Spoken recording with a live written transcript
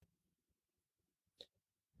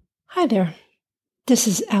Hi there. This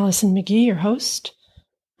is Allison McGee, your host.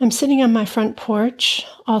 I'm sitting on my front porch,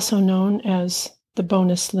 also known as the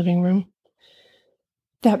bonus living room.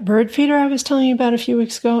 That bird feeder I was telling you about a few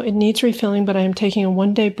weeks ago, it needs refilling, but I am taking a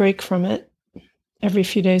one-day break from it. Every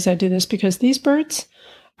few days I do this because these birds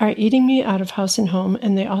are eating me out of house and home,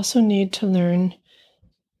 and they also need to learn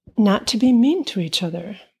not to be mean to each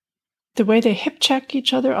other. The way they hip check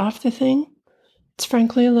each other off the thing, it's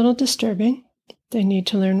frankly a little disturbing. They need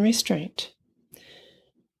to learn restraint.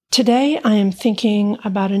 Today, I am thinking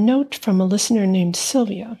about a note from a listener named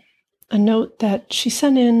Sylvia, a note that she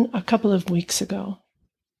sent in a couple of weeks ago.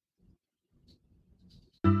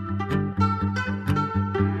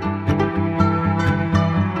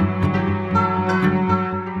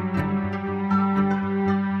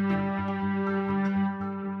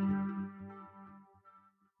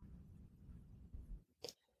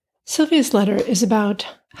 Sylvia's letter is about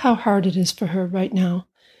how hard it is for her right now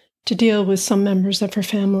to deal with some members of her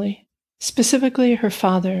family, specifically her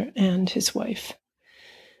father and his wife.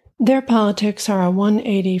 Their politics are a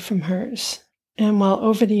 180 from hers, and while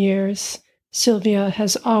over the years Sylvia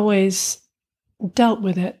has always dealt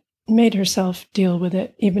with it, made herself deal with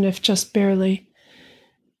it, even if just barely,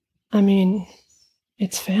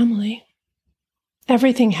 it's family.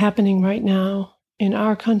 Everything happening right now in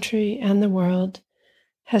our country and the world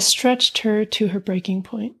has stretched her to her breaking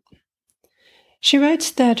point. She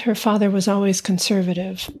writes that her father was always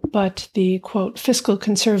conservative, but the, quote, fiscal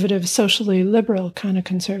conservative, socially liberal kind of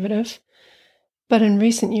conservative. But in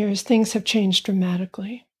recent years, things have changed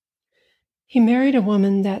dramatically. He married a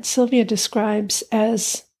woman that Sylvia describes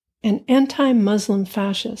as an anti-Muslim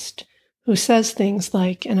fascist who says things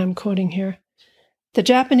like, and I'm quoting here, "The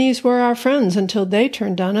Japanese were our friends until they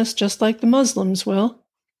turned on us just like the Muslims will."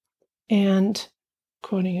 And,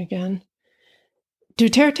 quoting again,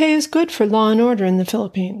 "Duterte is good for law and order in the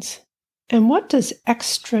Philippines. And what does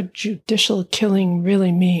extrajudicial killing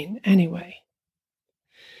really mean, anyway?"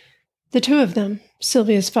 The two of them,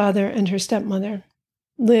 Sylvia's father and her stepmother,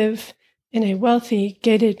 live in a wealthy,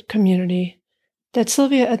 gated community that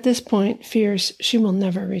Sylvia at this point fears she will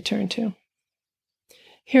never return to.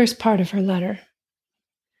 Here's part of her letter.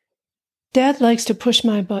 "Dad likes to push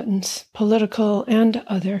my buttons, political and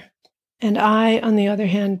other, and I, on the other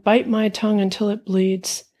hand, bite my tongue until it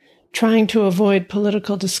bleeds, trying to avoid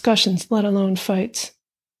political discussions, let alone fights.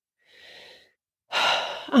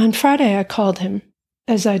 On Friday, I called him,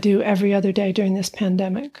 as I do every other day during this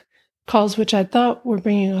pandemic, calls which I thought were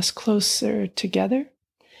bringing us closer together,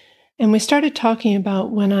 and we started talking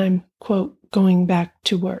about when I'm, quote, going back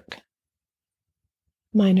to work."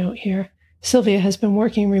 My note here, Sylvia has been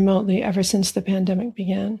working remotely ever since the pandemic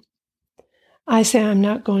began. I say I'm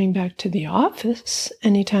not going back to the office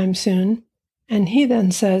anytime soon, and he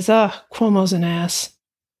then says, Cuomo's an ass.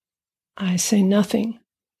 I say nothing,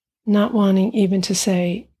 not wanting even to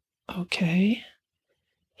say, okay.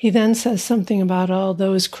 He then says something about all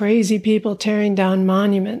those crazy people tearing down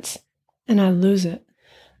monuments, and I lose it.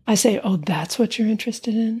 I say, "Oh, that's what you're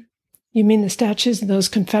interested in? You mean the statues of those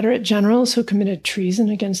Confederate generals who committed treason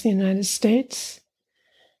against the United States?"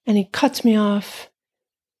 And he cuts me off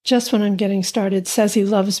just when I'm getting started, says he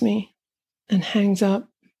loves me, and hangs up.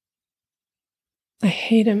 I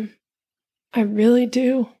hate him. I really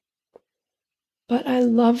do. But I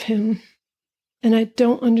love him, and I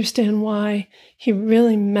don't understand why. He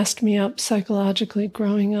really messed me up psychologically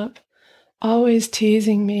growing up, always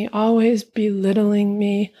teasing me, always belittling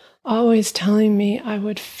me, always telling me I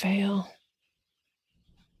would fail.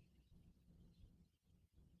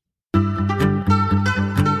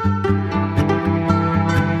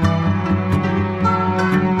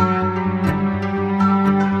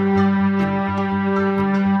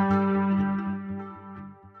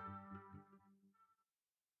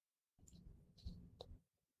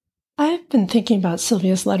 I've been thinking about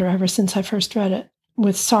Sylvia's letter ever since I first read it,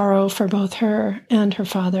 with sorrow for both her and her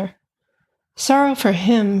father. Sorrow for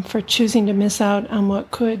him for choosing to miss out on what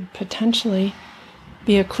could potentially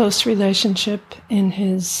be a close relationship in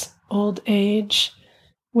his old age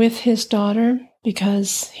with his daughter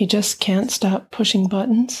because he just can't stop pushing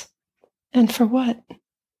buttons. And for what?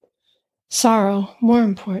 Sorrow, more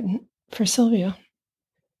important, for Sylvia,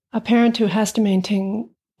 a parent who has to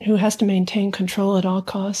maintain control at all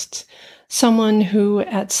costs, someone who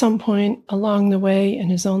at some point along the way in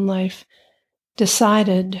his own life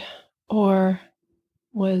decided or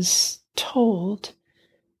was told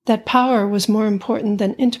that power was more important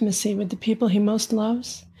than intimacy with the people he most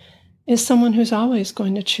loves, is someone who's always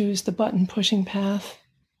going to choose the button-pushing path.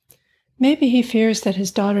 Maybe he fears that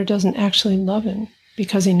his daughter doesn't actually love him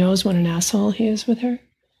because he knows what an asshole he is with her.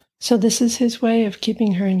 So this is his way of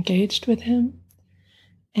keeping her engaged with him.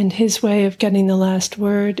 And his way of getting the last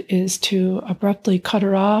word is to abruptly cut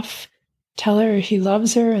her off, tell her he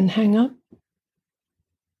loves her, and hang up.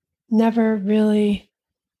 Never really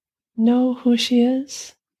know who she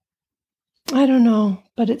is. I don't know,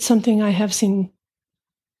 but it's something I have seen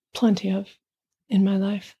plenty of in my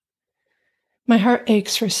life. My heart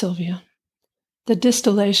aches for Sylvia. The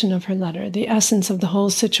distillation of her letter, the essence of the whole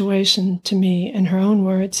situation to me, in her own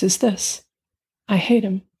words, is this: I hate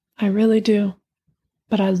him. I really do.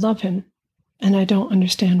 But I love him, and I don't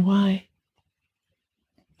understand why.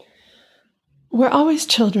 We're always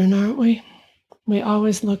children, aren't we? We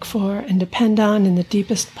always look for and depend on, in the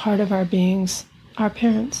deepest part of our beings, our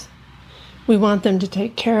parents. We want them to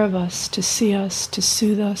take care of us, to see us, to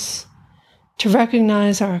soothe us, to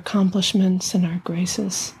recognize our accomplishments and our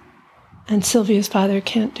graces. And Sylvia's father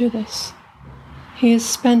can't do this. He has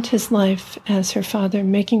spent his life as her father,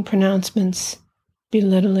 making pronouncements,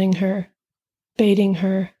 belittling her, baiting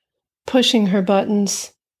her, pushing her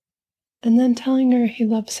buttons, and then telling her he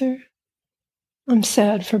loves her. I'm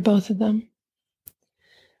sad for both of them.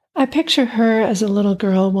 I picture her as a little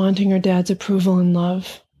girl wanting her dad's approval and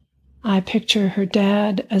love. I picture her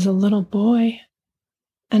dad as a little boy,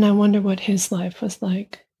 and I wonder what his life was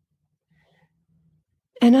like.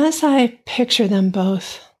 And as I picture them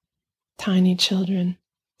both, tiny children,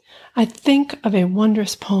 I think of a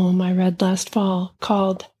wondrous poem I read last fall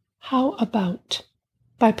called How About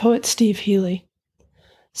by poet Steve Healy.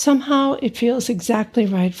 Somehow it feels exactly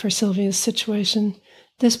right for Sylvia's situation,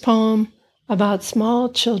 this poem about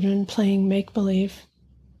small children playing make-believe.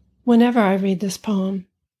 Whenever I read this poem,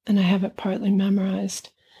 and I have it partly memorized,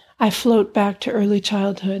 I float back to early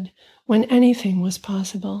childhood when anything was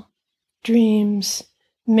possible. Dreams,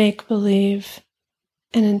 make-believe,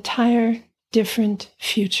 an entire different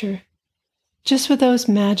future. Just with those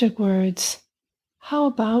magic words, how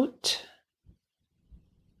about?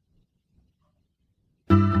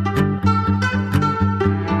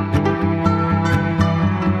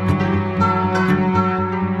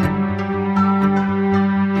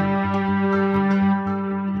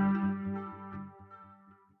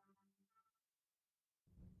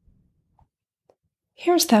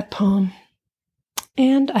 Here's that poem.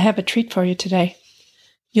 And I have a treat for you today.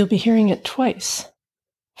 You'll be hearing it twice.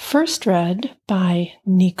 First read by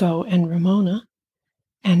Nico and Ramona,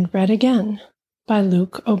 and read again by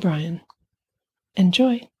Luke O'Brien.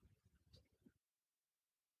 Enjoy.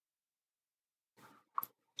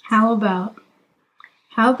 How about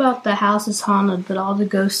the house is haunted, but all the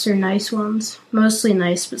ghosts are nice ones? Mostly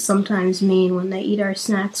nice, but sometimes mean when they eat our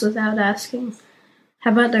snacks without asking.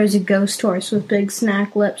 How about there's a ghost horse with big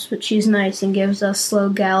snack lips, but she's nice and gives us slow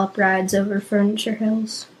gallop rides over furniture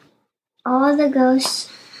hills? All the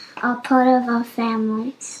ghosts are part of our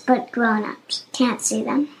family, but grown-ups can't see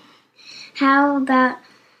them. How about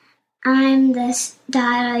I'm the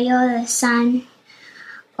daughter, you're the son,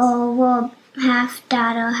 or we're half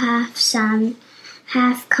daughter, half son,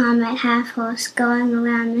 half comet, half horse, going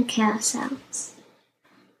around the carousel.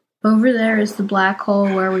 Over there is the black hole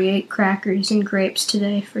where we ate crackers and grapes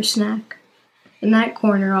today for snack. In that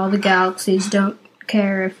corner, all the galaxies don't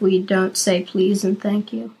care if we don't say please and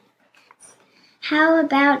thank you. How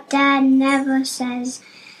about Dad never says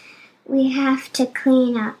we have to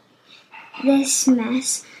clean up this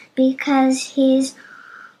mess because he's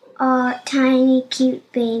a tiny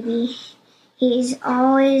cute baby. He's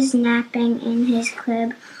always napping in his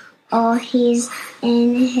crib, or he's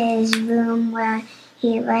in his room where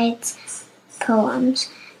he writes poems,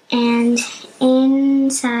 and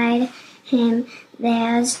inside him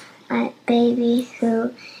there's a baby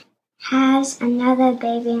who has another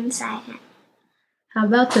baby inside him. How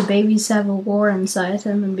about the babies have a war inside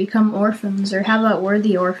them and become orphans? Or how about we're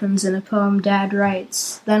the orphans in a poem Dad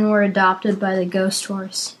writes, then we're adopted by the ghost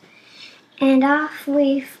horse? And off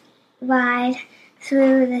we ride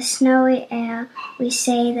through the snowy air, we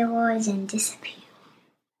say the words and disappear.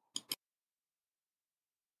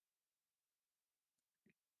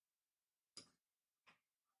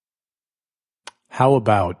 How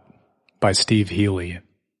About by Steve Healy.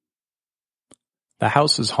 The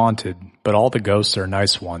house is haunted, but all the ghosts are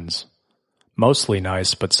nice ones. Mostly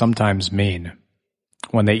nice, but sometimes mean.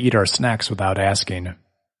 When they eat our snacks without asking.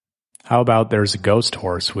 How about there's a ghost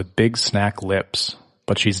horse with big snack lips,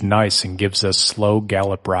 but she's nice and gives us slow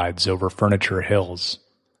gallop rides over furniture hills.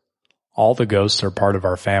 All the ghosts are part of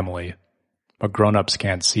our family, but grown-ups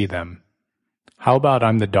can't see them. How about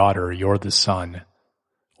I'm the daughter, you're the son?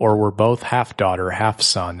 Or we're both half daughter, half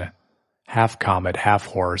son, half comet, half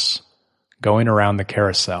horse, going around the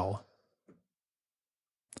carousel.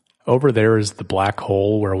 Over there is the black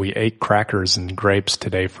hole where we ate crackers and grapes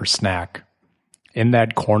today for snack. In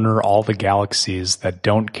that corner, all the galaxies that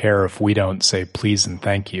don't care if we don't say please and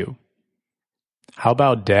thank you. How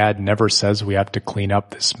about Dad never says we have to clean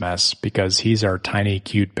up this mess because he's our tiny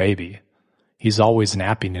cute baby. He's always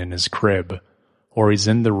napping in his crib, or he's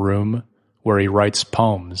in the room where he writes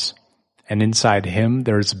poems, and inside him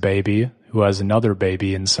there's a baby who has another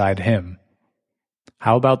baby inside him.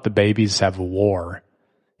 How about the babies have a war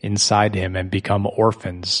inside him and become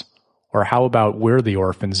orphans? Or how about we're the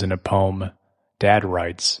orphans in a poem Dad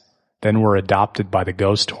writes, then we're adopted by the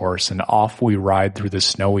ghost horse and off we ride through the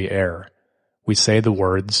snowy air. We say the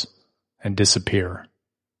words and disappear.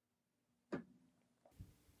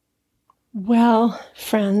 Well,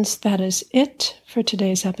 friends, that is it for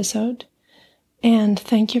today's episode, and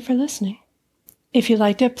thank you for listening. If you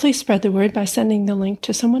liked it, please spread the word by sending the link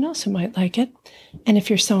to someone else who might like it, and if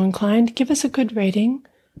you're so inclined, give us a good rating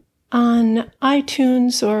on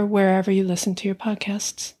iTunes or wherever you listen to your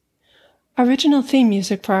podcasts. Original theme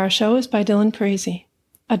music for our show is by Dylan Parisi.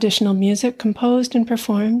 Additional music composed and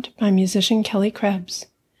performed by musician Kelly Krebs.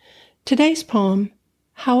 Today's poem,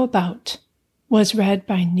 How About, was read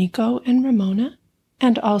by Nico and Ramona,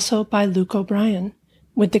 and also by Luke O'Brien,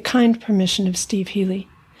 with the kind permission of Steve Healy.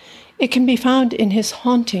 It can be found in his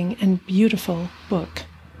haunting and beautiful book,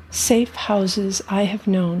 Safe Houses I Have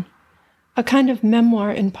Known, a kind of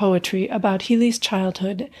memoir in poetry about Healy's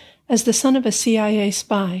childhood as the son of a CIA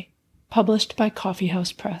spy, published by Coffee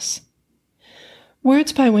House Press.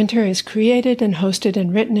 Words by Winter is created and hosted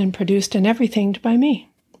and written and produced and everythinged by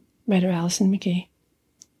me, writer Allison McGee.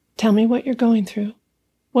 Tell me what you're going through,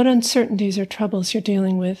 what uncertainties or troubles you're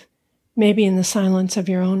dealing with, maybe in the silence of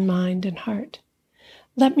your own mind and heart.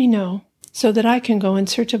 Let me know so that I can go in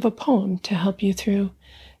search of a poem to help you through,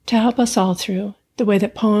 to help us all through, the way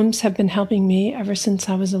that poems have been helping me ever since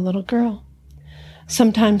I was a little girl.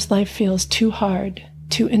 Sometimes life feels too hard,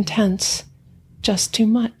 too intense, just too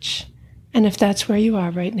much. And if that's where you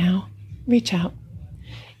are right now, reach out.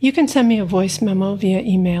 You can send me a voice memo via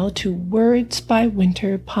email to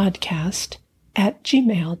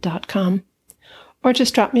wordsbywinterpodcast@gmail.com, or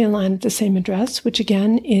just drop me a line at the same address, which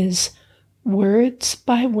again is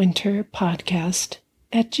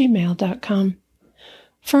wordsbywinterpodcast@gmail.com.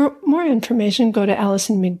 For more information, go to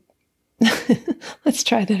Let's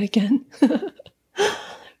try that again.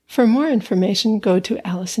 For more information, go to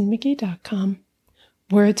AllisonMcGee.com.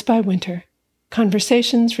 Words by Winter.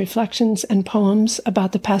 Conversations, reflections, and poems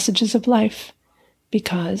about the passages of life,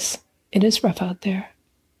 because it is rough out there,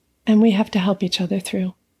 and we have to help each other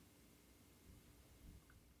through.